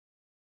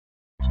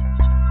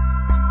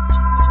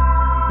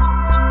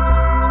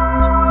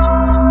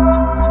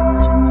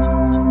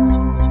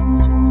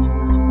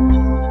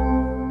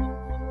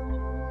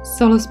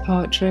Solace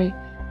Poetry,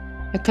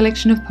 a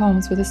collection of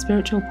poems with a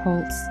spiritual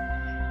pulse.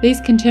 These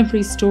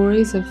contemporary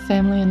stories of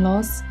family and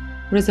loss,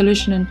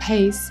 resolution and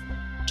peace,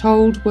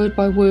 told word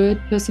by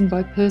word, person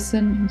by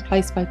person, and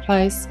place by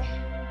place,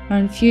 are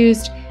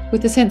infused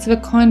with the sense of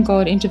a kind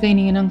God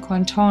intervening in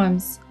unkind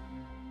times.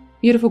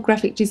 Beautiful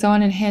graphic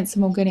design and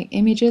handsome organic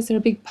images are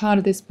a big part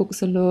of this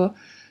book's allure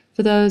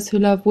for those who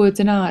love words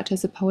and art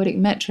as a poetic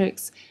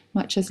matrix,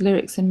 much as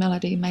lyrics and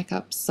melody make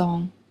up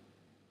song.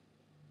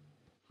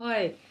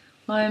 Hi,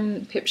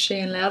 I'm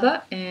Sheehan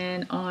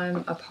and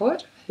I'm a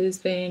poet who's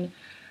been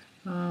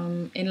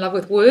in love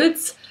with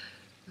words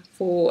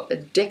for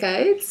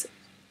decades,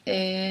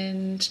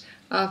 and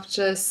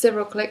after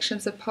several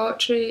collections of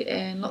poetry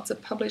and lots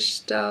of published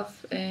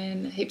stuff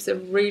and heaps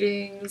of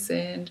readings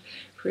and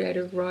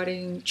creative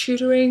writing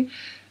tutoring,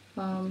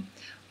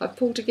 I've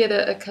pulled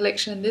together a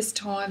collection this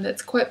time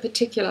that's quite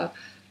particular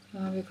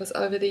because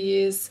over the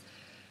years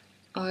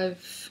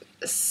I've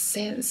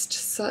sensed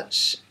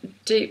such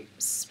deep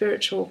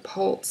spiritual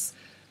pulse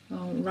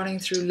running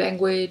through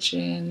language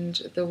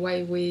and the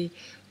way we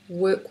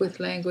work with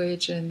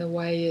language and the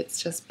way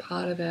it's just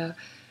part of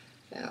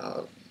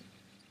our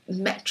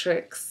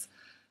matrix.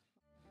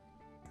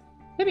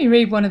 Let me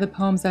read one of the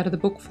poems out of the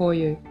book for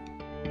you.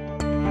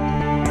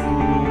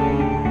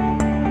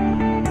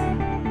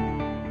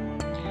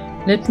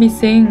 Let me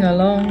sing a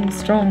long,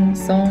 strong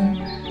song,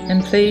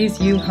 and please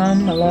you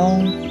hum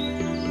along.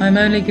 I'm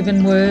only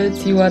given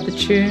words, you are the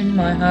tune,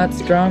 my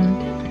heart's drum,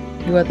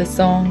 you are the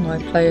song I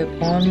play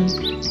upon.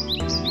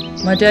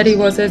 My daddy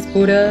was as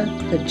Buddha,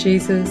 but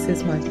Jesus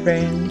is my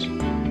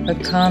friend.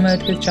 I've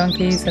karma'd with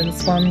junkies and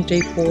swum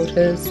deep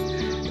waters.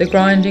 The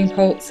grinding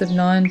pulse of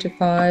 9 to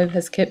 5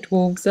 has kept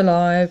wolves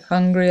alive,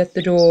 hungry at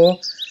the door.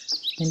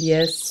 And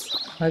yes,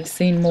 I've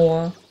seen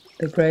more,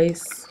 the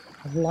grace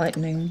of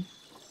lightning.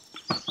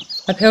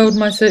 I've held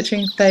my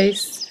searching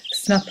face,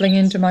 snuffling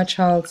into my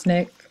child's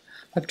neck.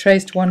 I've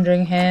traced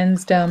wandering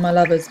hands down my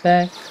lover's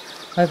back.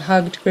 I've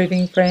hugged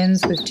grieving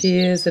friends with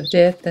tears of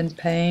death and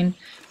pain,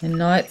 and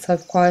nights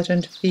I've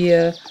quietened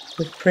fear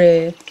with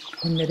prayer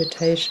and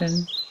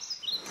meditation.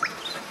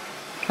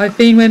 I've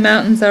been where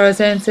mountains are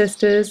as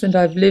ancestors, and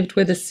I've lived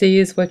where the sea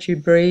is what you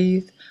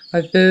breathe.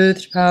 I've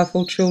birthed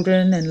powerful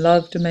children and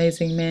loved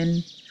amazing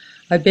men.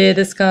 I bear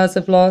the scars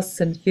of loss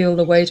and feel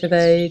the weight of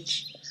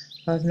age.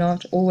 I've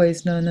not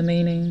always known the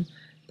meaning,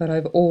 but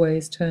I've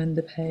always turned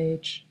the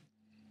page.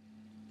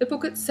 The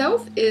book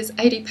itself is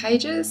 80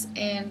 pages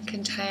and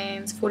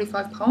contains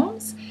 45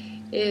 poems.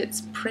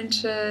 It's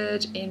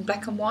printed in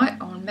black and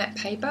white on matte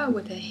paper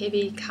with a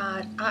heavy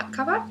card art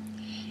cover,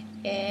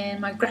 and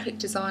my graphic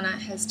designer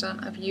has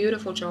done a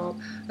beautiful job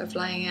of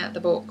laying out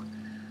the book.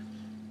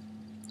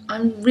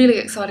 I'm really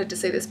excited to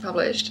see this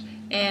published,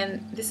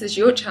 and this is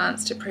your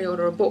chance to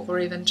pre-order a book or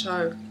even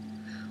two.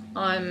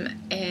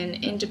 I'm an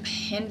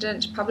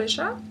independent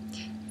publisher,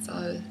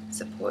 so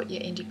support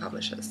your indie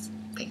publishers.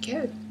 Thank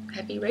you.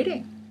 Happy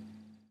reading.